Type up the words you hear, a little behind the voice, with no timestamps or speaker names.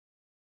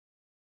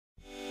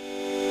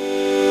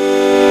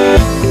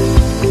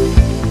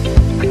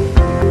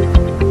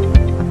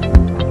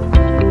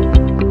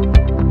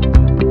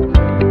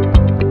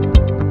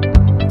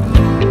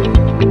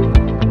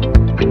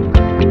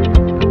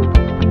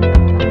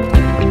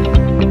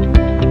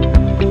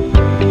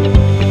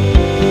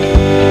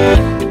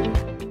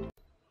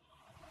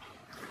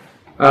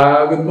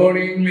Good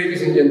morning, ladies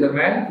and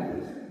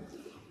gentlemen.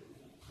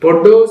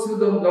 For those who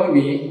don't know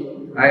me,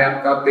 I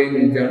am Captain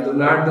Edgar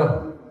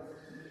Leonardo.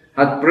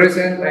 At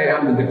present, I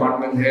am the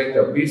department head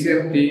of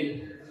Bsmt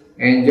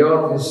and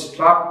your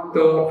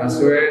instructor as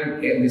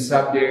well in the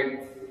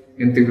subject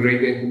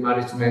Integrated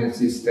Management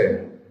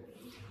System.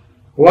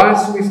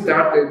 Once we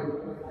started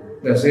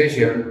the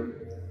session,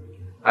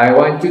 I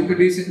want you to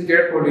listen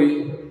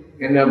carefully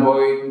and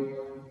avoid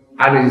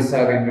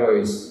unnecessary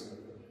noise.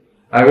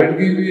 I will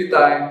give you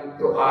time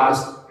to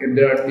ask if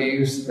there are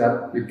things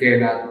that you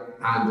cannot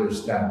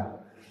understand.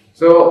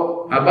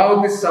 So,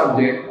 about this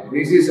subject,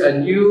 this is a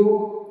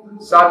new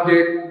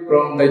subject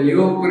from the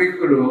new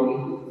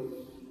curriculum,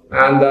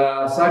 and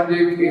the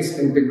subject is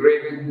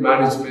Integrated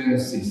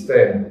Management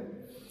System.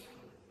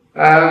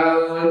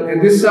 In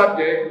this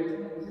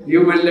subject,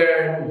 you will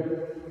learn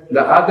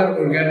the other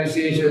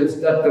organizations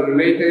that are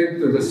related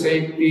to the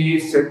safety,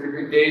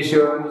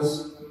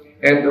 certifications,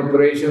 and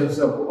operations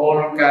of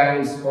all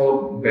kinds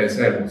of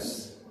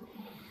vessels.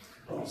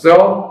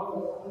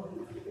 So,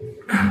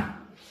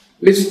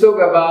 let's talk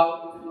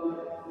about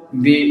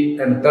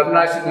the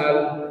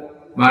International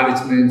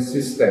Management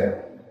System.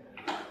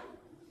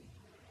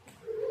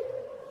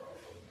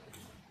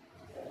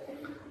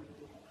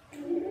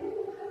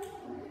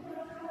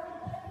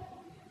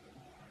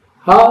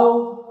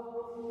 How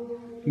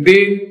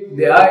did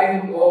the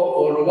IMO,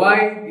 or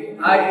why the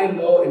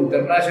IMO,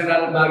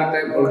 International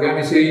Maritime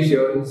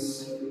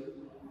Organizations,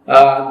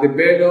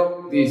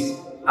 developed this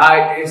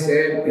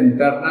ISM,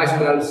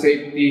 International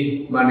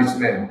Safety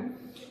Management?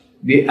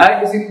 The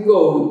ISM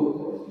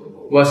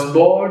code was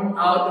born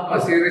out of a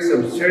series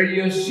of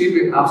serious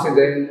shipping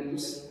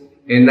accidents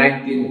in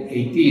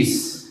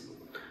 1980s,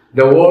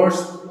 the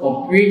worst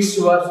of which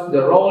was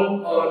the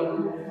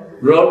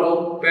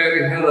roll-off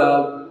ferry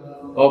Herald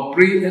of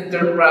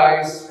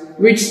pre-Enterprise,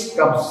 which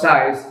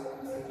capsized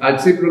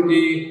at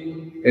Cyprus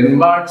in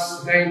March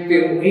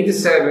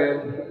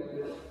 1987,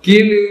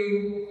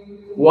 killing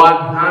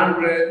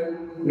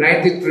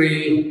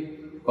 193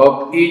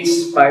 of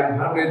its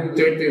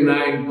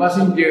 539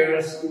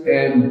 passengers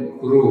and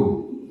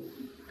crew.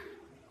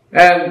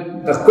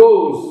 And the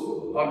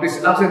cause of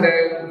this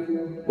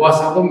accident was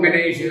a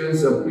combination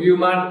of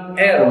human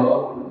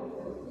error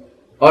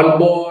on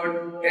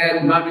board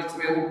and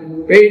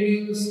management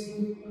failings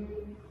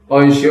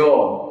on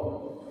shore.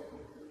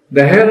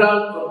 The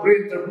Herald of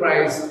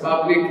Pre-Enterprise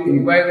Public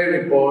Inquiry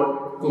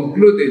Report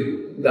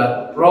concluded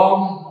that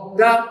from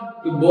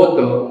top to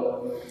bottom,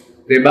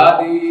 the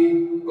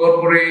body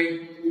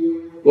corporate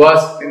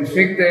was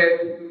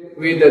infected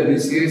with the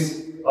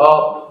disease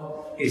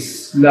of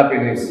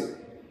sloppiness.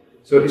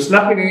 So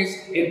sloppiness,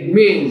 it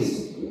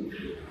means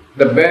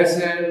the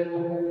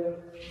vessel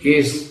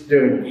is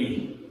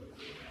dirty.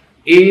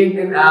 In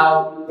and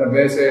out, the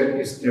vessel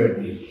is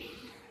dirty.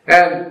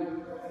 And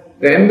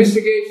the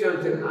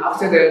investigations and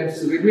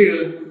accidents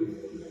revealed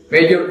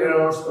major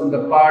errors on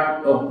the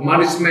part of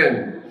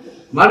management.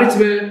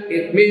 Management,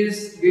 it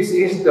means this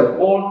is the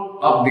fault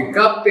of the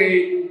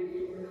captain,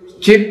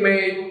 chief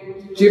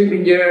mate, chief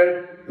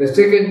engineer, the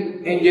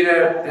second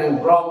engineer,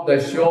 and from the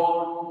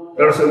shore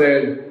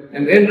personnel.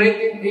 And in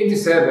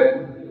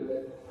 1987,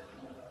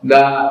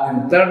 the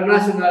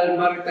International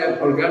Maritime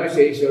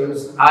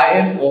Organizations,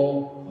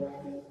 IMO,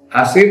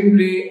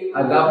 assembly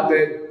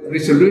adopted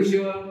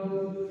resolution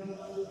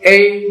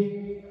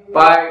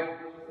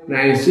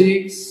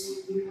A596,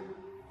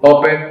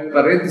 open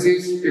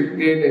parenthesis,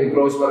 15 and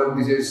close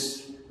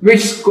parenthesis,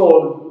 which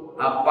called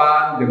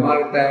upon the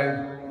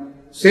Maritime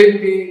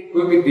Safety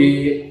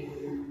Committee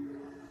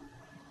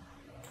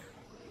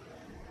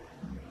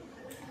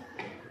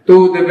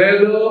to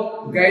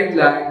develop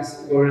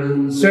guidelines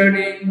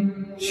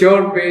concerning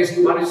shore-based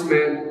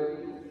management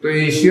to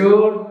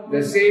ensure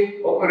the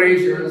safe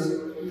operations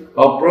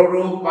of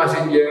ro-ro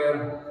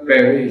passenger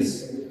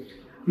ferries.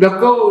 The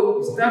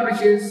code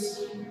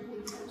establishes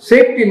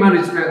safety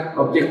management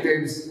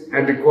objectives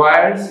and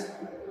requires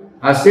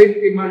a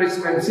safety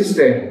management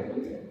system,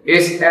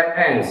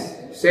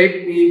 SMS,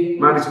 safety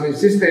management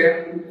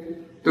system,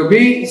 to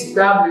be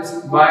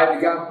established by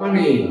the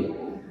company.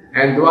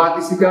 And what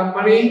is the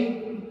company?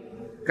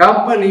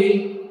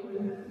 Company,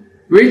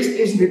 which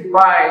is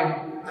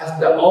defined as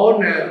the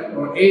owner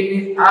or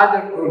any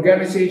other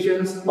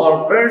organizations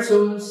or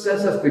persons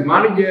such as the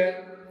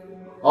manager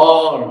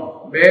or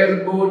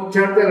bareboat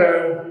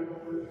charterer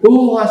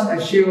who has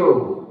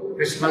assumed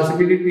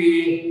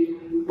responsibility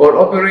for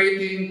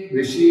operating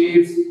the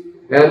ships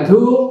and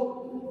who,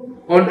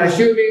 on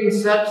assuming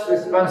such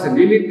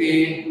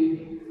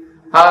responsibility,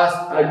 has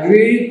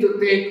agreed to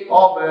take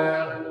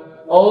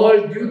over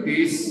all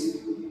duties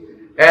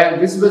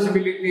and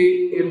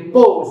responsibility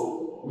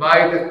imposed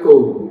by the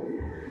code.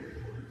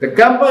 The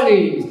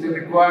company is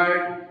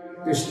required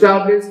to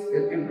establish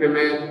and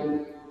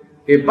implement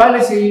a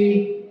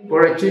policy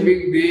for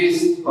achieving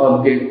these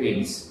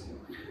objectives.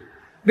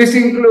 This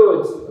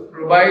includes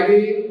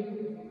providing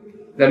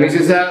the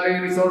necessary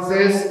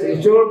resources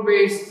and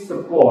shore-based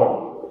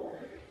support.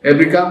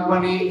 Every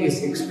company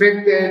is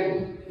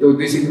expected to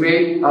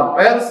designate a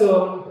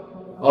person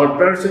or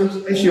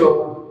persons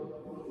ashore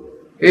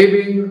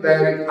having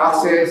direct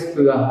access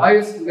to the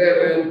highest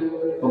level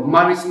of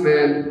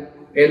management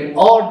in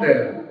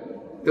order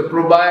to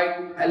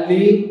provide a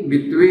link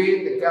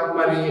between the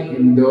company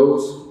and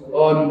those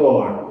on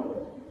board.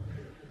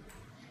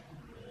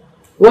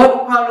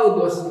 What followed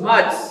was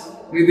matched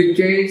with the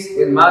change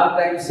in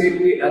Maritime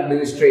Safety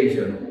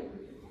Administration.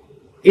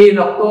 In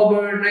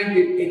October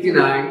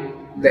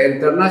 1989, the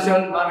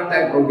International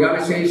Maritime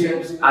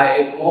Organization's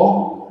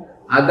IMO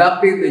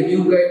adopted the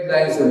new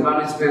guidelines of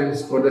management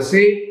for the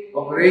safe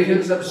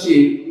operations of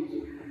ships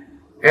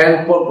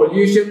and for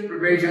pollution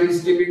prevention,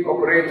 giving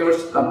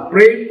operators a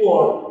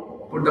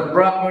framework for the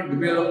proper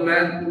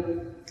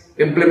development,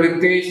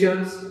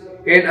 implementations,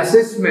 and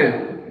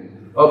assessment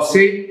of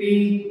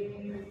safety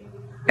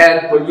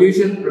and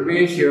pollution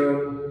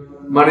prevention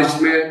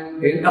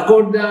management in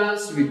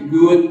accordance with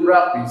good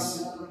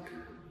practice.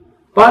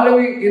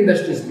 Following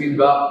industry's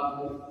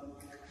feedback,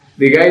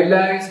 the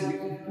guidelines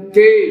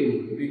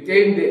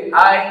became the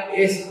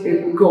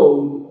ISM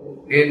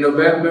code in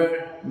November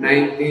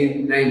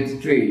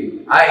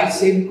 1993.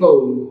 ISM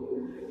code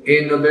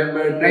in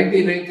November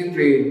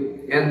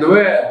 1993 and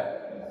were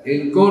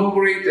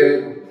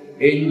incorporated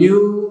a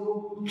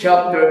new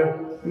Chapter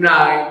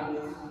 9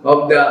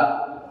 of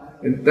the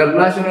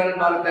International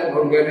Maritime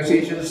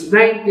Organization's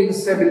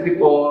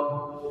 1974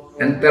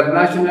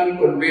 International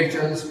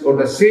Conventions for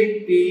the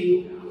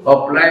Safety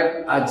of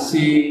Life at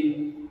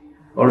Sea,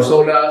 or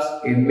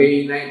SOLAS, in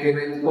May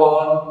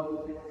 1994,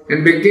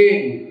 and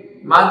became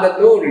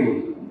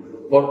mandatory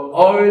for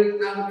oil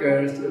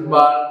tankers and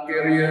bulk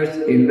carriers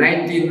in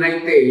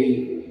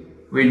 1998,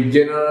 with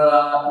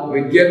general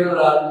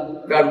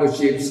cargo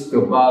ships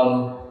to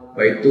follow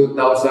by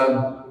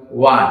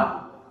 2001.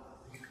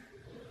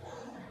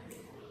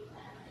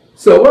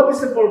 So what is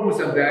the purpose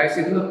of the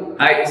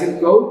ISM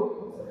code?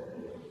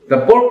 The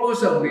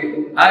purpose of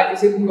the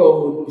ISM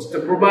code is to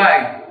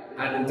provide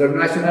an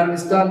international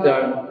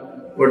standard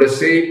for the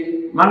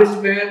safe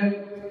management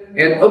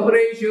and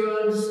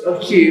operations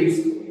of ships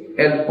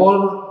and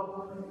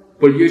for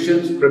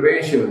pollution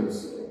prevention.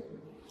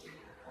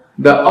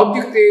 The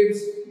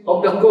objectives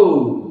of the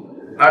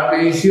code are to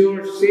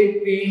ensure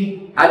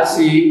safety at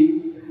sea,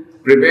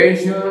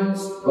 prevention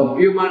of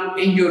human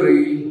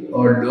injury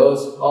or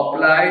loss of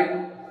life,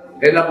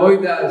 and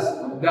avoidance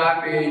of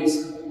damage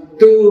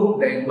to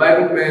the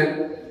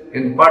environment,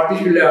 in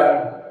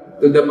particular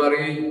to the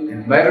marine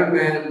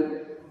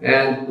environment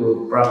and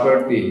to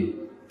property.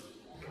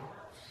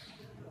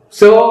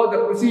 So,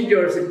 the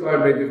procedures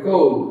required by the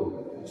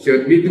code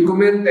should be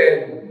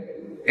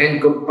documented and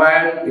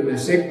compiled in a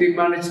safety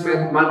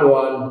management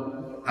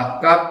manual, a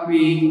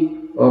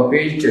copy of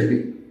which should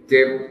be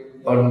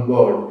kept on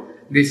board.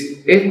 This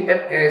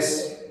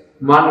SMS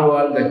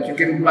manual that you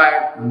can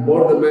find on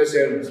board the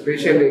vessel,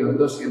 especially on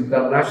those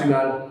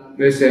international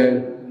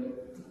vessels,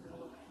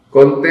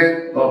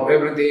 content of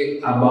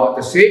everything about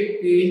the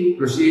safety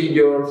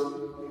procedures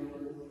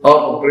of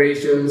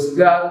operations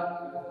that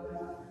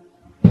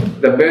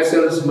the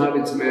vessel's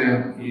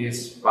management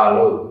is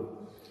followed.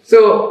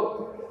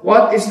 So,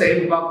 what is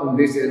the impact on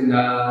this in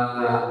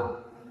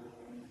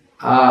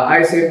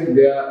ISM,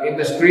 the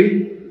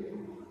industry?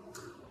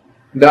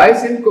 The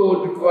ISM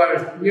code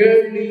requires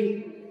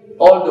nearly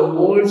all the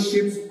world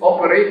ships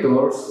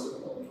operators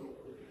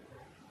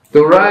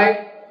to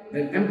write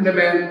and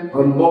implement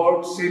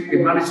on-board safety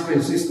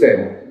management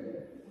system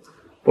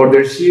for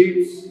their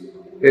ships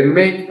and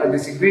make a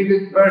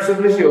designated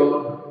person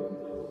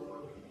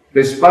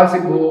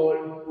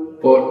responsible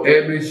for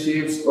every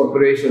ship's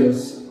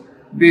operations.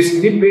 This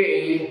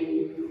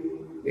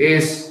DPA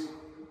is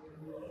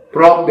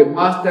from the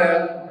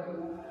master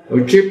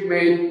or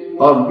shipmate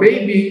or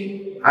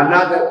maybe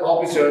another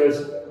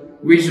officers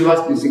which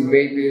was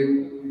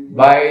designated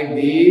by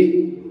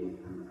the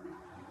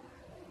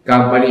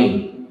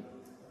company.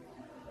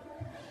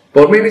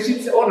 For many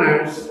ships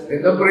owners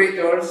and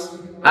operators,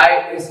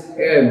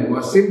 ISM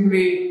was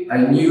simply a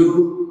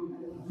new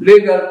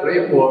legal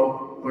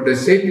framework for the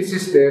safety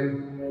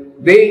system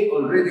they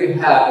already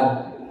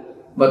had,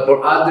 but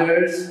for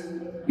others,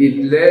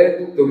 it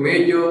led to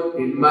major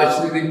and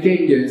much-needed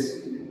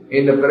changes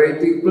in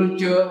operating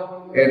culture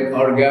and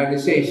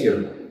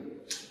organization.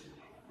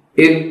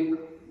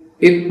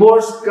 It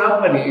forced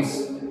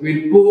companies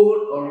with poor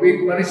or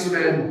weak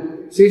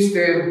management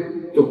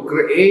system to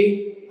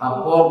create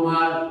a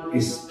formal,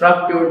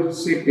 structured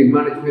safety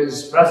management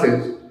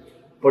process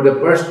for the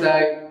first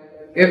time,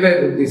 even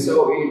if they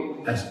saw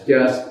it as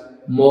just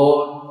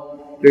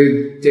more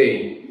red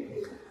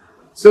tape.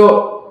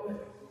 So,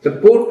 the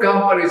poor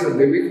companies and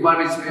the weak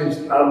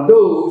management are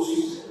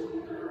those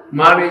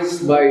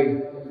managed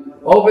by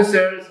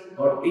officers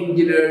or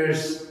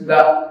engineers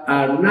that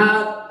are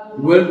not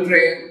well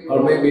trained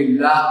or maybe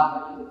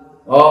lack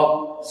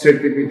of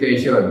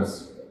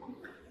certifications.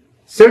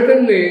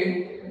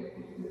 Certainly,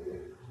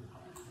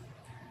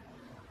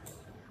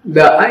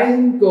 the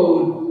ISM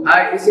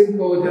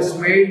code has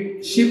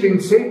made shipping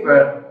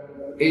safer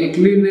and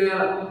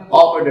cleaner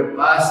over the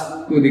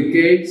past 2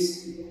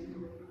 decades.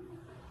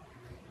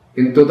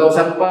 In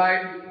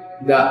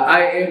 2005, the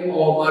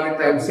IMO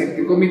Maritime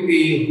Safety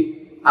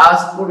Committee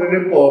asked for a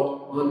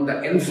report on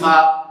the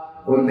impact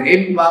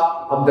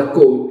of the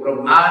code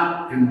from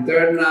an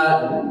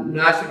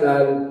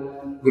international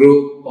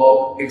group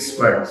of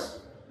experts.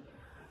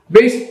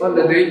 Based on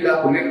the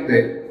data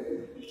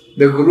collected,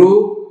 the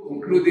group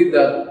concluded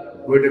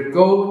that where the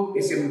code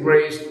is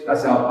embraced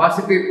as a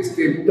positive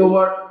step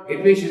toward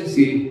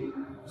efficiency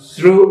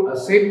through a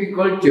safety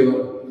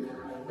culture,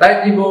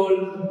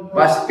 tangible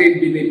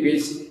positive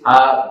benefits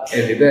are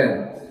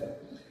evident.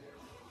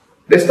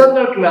 The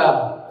Standard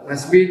Club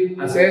has been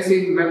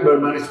assessing member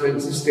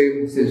management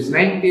system since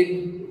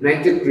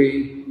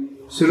 1993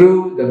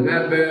 through the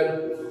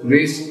Member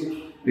Risk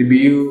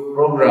Review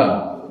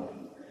Program.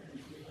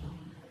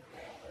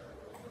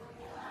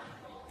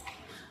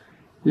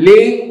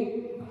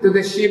 Linked to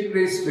the Ship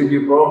Risk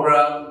Review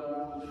Program,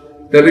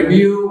 the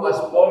review was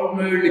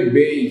formerly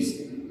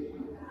based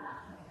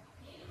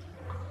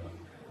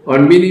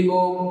on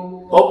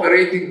minimum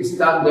operating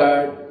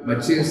standard,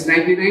 but since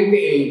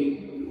 1998,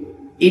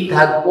 it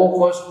had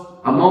focused,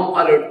 among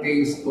other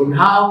things, on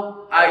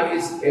how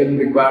ISM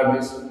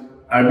requirements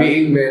are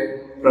being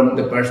met from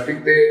the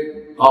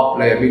perspective of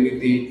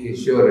liability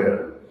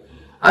insurer.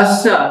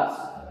 As such,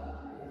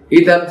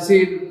 it has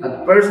seen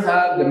at first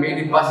hand the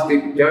many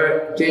positive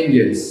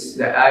changes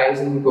the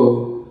ISM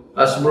code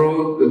has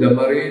brought to the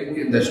marine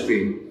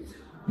industry.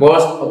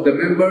 Most of the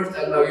members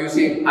are now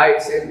using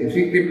ISM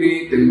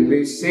effectively to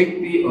increase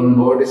safety on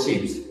board the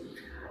ships.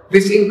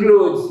 This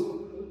includes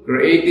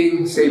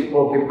creating safe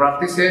working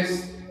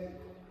practices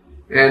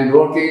and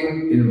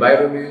working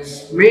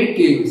environments,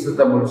 making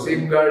suitable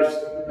safeguards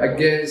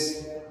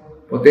against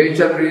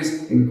potential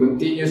risk, and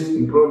continuous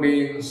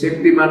improving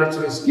safety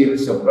management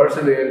skills of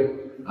personnel,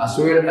 as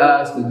well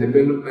as the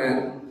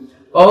development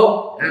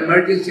of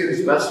emergency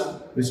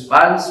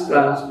response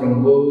plans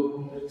from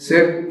both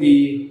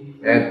safety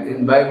and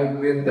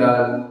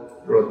environmental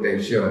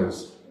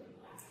protections.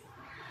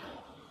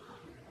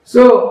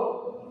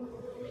 So,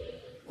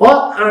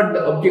 what are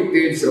the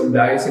objectives of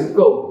the ISM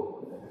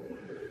code?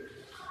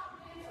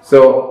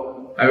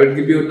 So, I will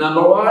give you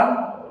number one.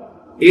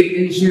 It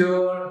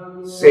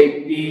ensures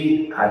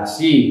safety at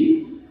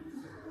sea.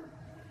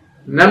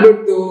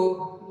 Number two,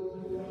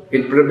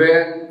 it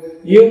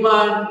prevents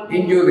human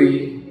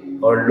injury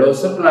or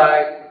loss of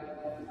life.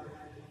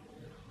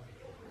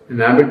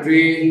 Number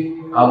three,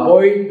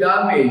 avoid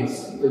damage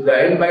to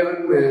the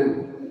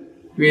environment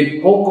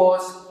with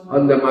focus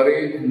on the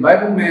marine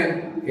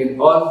environment and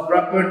on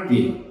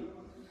property.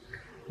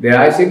 The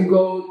ISM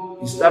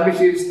code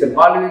establishes the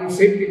following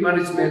safety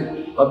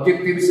management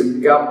objectives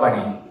of the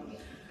company.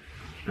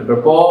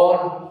 Number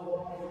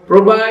four,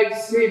 provide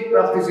safe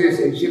practices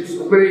in ships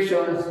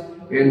operations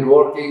and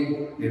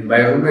working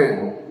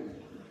environment.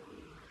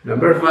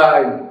 Number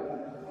five,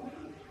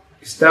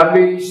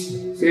 establish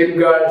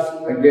safeguards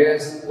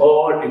against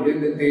all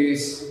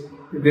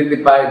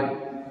identified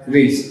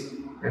risks.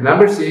 And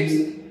number six,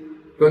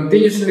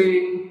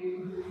 continuously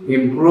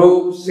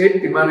improve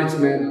safety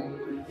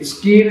management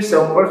skills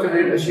of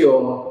personnel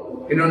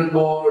ashore and on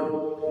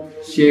board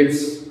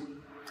ships.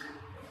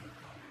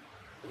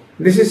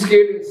 These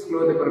skills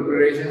include the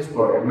preparations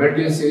for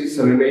emergencies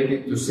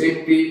related to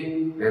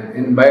safety and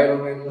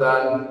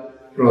environmental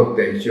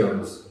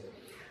protections.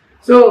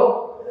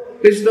 So,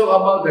 let's talk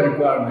about the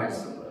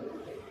requirements.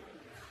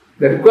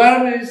 The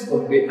requirements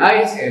of the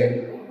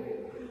ISM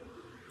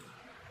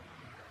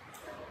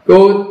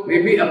code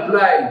may be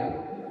applied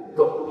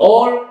to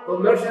all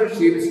commercial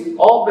ships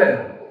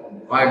over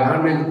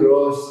 500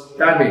 gross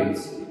tonnage.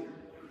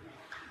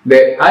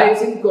 The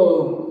ISM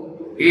code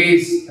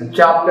is a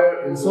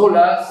chapter in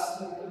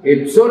SOLAS.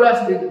 If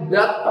SOLAS did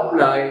not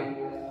apply,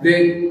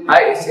 then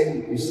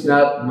ISM is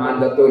not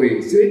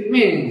mandatory. So it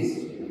means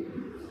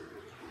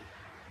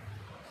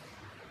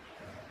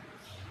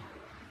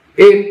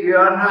if you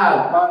are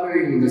not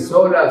following the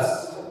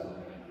SOLAS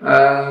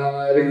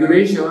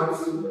regulations,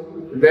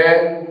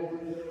 then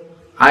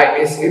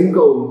ISM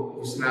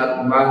code is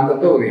not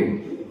mandatory.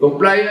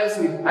 Compliance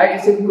with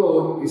ISM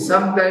code is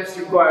sometimes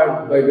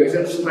required by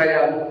vessels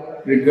client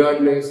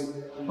regardless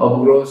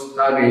of gross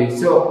tonnage.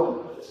 So,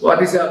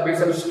 what is a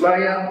vessel's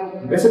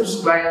client?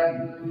 Vessel's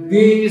client,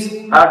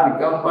 these are the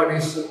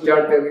companies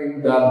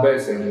chartering the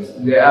vessels.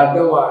 They are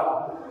the one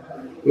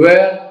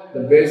where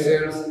the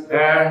vessels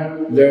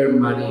earn their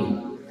money.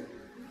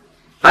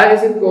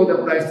 ISM code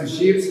applies to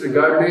ships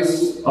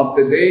regardless of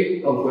the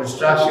date of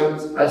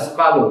construction as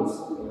follows.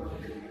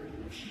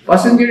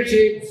 Passenger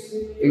ships,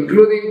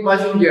 including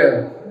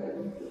passenger,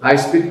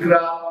 high-speed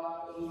craft,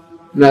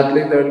 not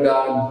later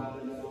than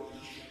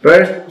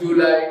 1st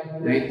July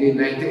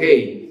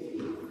 1998.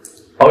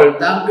 Oil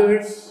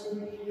tankers,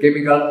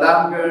 chemical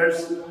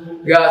tankers,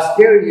 gas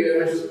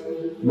carriers,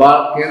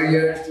 bulk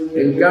carriers,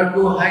 and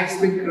cargo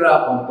high-speed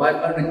craft of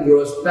 500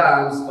 gross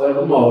tons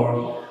or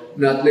more,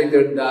 not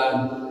later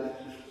than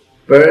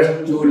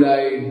 1st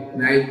July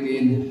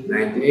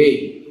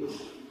 1998.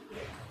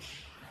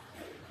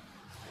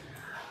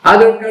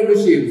 Other cargo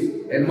ships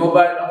and mobile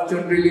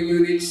offshore drilling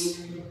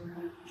units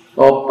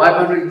of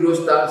 500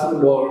 gross tons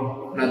or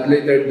more, not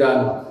later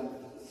than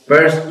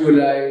 1st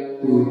July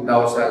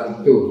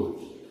 2002.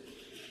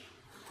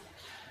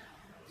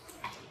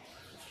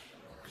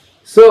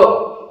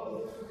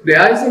 So, the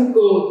ISM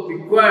code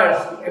requires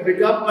every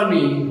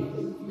company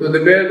to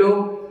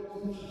develop,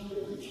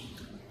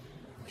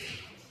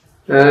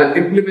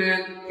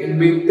 implement, and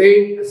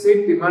maintain a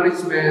safety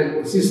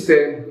management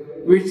system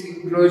which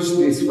includes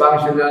these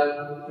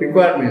functional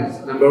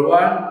requirements. Number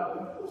one,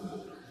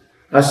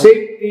 a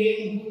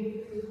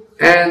safety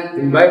and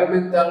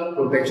environmental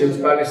protections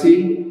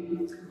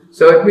policy.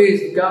 So it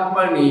means the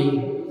company,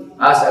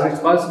 as a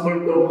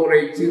responsible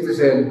corporate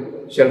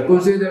citizen, shall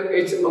consider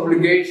its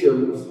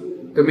obligations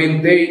to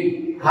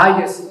maintain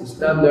highest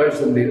standards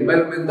of the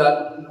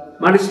environmental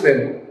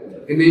management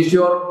and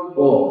ensure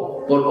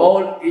for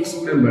all its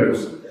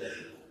members,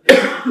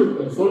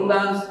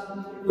 consultants,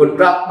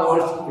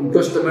 contractors, and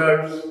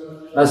customers,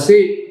 a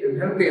safe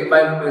and healthy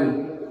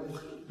environment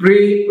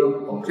free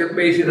from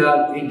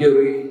occupational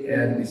injury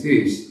and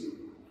disease.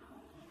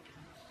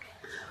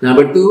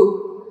 Number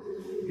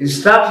two,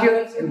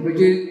 instructions and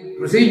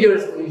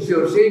procedures to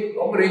ensure safe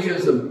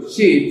operations of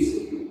ships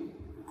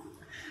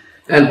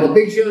and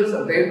protections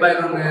of the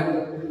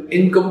environment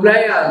in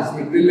compliance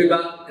with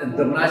relevant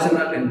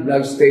international and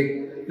flag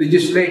state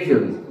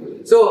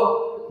legislation.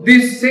 So,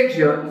 this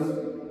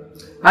section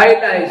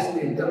highlights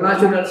the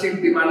International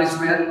Safety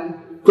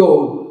Management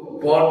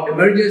Code for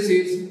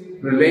emergencies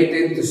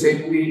related to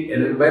safety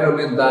and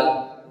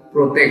environmental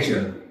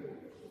protection.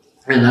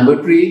 And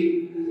number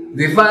three,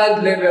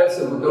 defined levels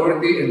of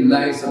authority and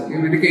lines of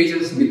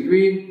communications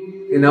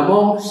between and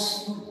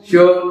amongst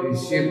shore and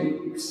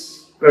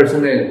ships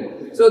personnel.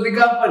 So the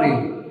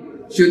company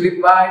should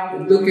define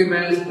and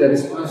document the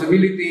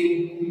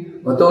responsibility,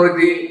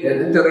 authority,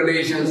 and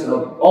interrelations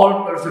of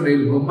all personnel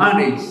who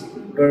manage,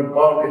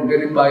 perform, and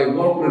verify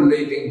work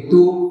relating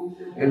to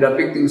and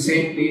affecting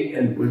safety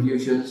and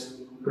pollution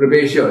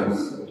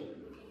preventions.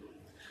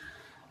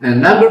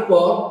 And number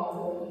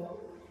four,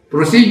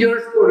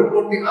 procedures for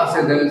reporting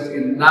accidents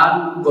and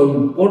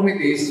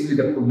non-conformities with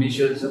the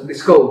provisions of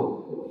this code.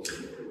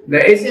 The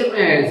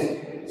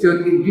SMS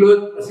should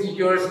include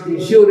procedures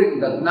ensuring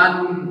that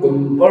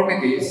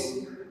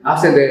non-conformities,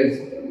 accidents,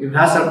 and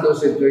hazardous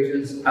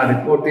situations are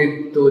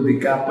reported to the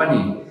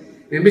company,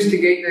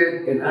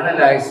 investigated and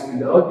analyzed with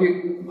the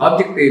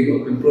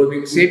objective of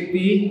improving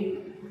safety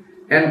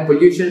and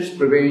pollution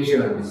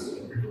prevention.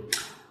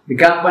 The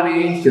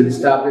company should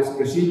establish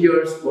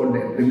procedures for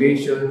the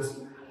implementation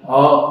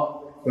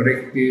of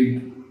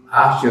corrective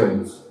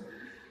actions.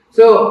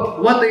 So,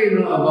 what do you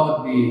know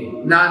about the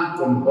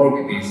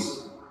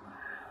non-conformities?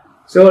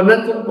 So,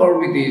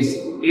 non-conformities,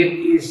 it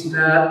is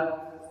not,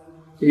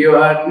 you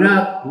are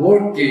not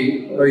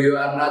working or you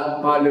are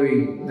not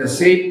following the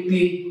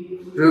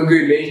safety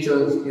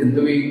regulations in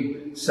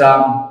doing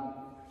some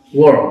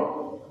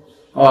work.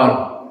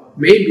 Or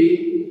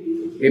maybe,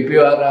 if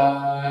you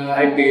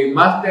are, if the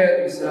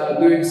master is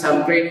doing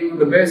some training on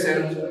the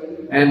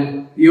vessel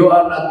and you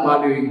are not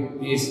following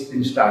his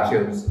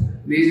instructions.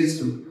 This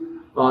is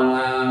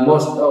on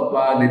most of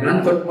the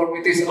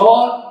non-conformities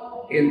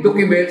or in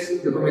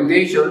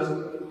documentations,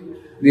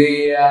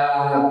 the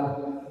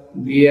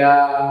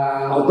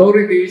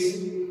authorities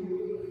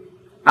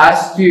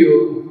ask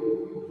you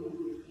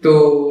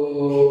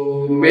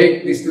to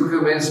make these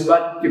documents,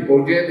 but you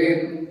forget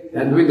it.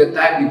 And with the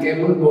time you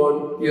came on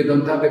board, you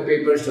don't have the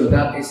papers, so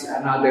that is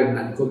another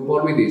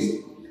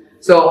non-conformities.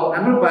 So,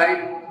 number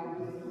five,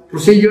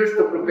 procedures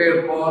to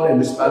prepare for and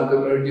respond to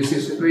emergency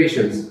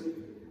situations.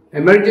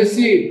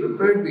 Emergency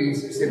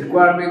preparedness is a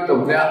requirement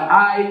of the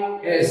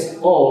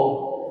ISO.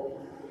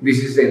 This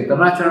is the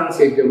International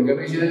Safety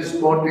Organization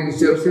supporting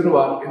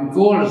 001 and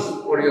calls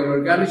for your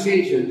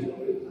organization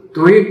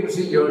to have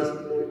procedures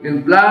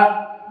and plan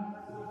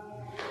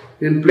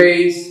in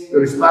place to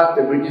respond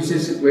to emergency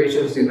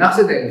situations and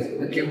accidents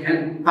that can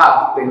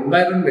impact the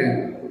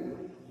environment.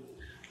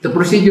 The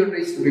procedure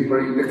needs to be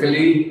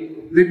periodically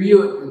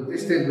reviewed and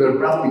tested where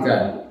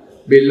practical.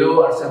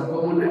 Below are some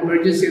common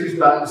emergency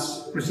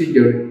response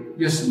procedures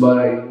used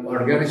by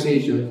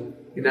organizations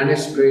in an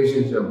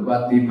explanation of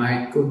what they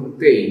might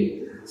contain.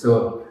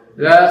 So,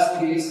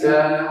 last is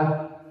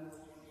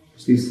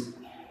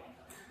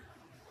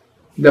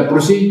the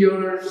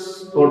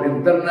procedures for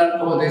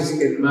internal audits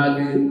and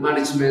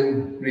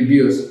management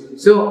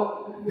reviews.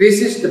 So,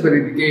 this is the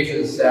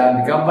verifications,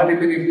 the company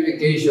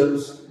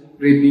verifications,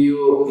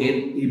 review,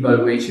 and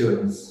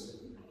evaluations.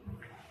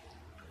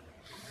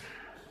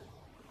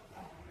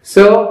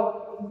 So,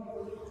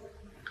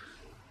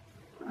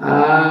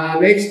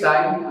 next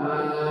time,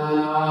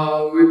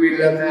 we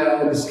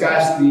will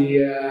discuss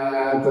the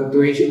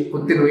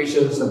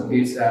continuations of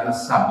this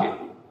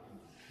subject.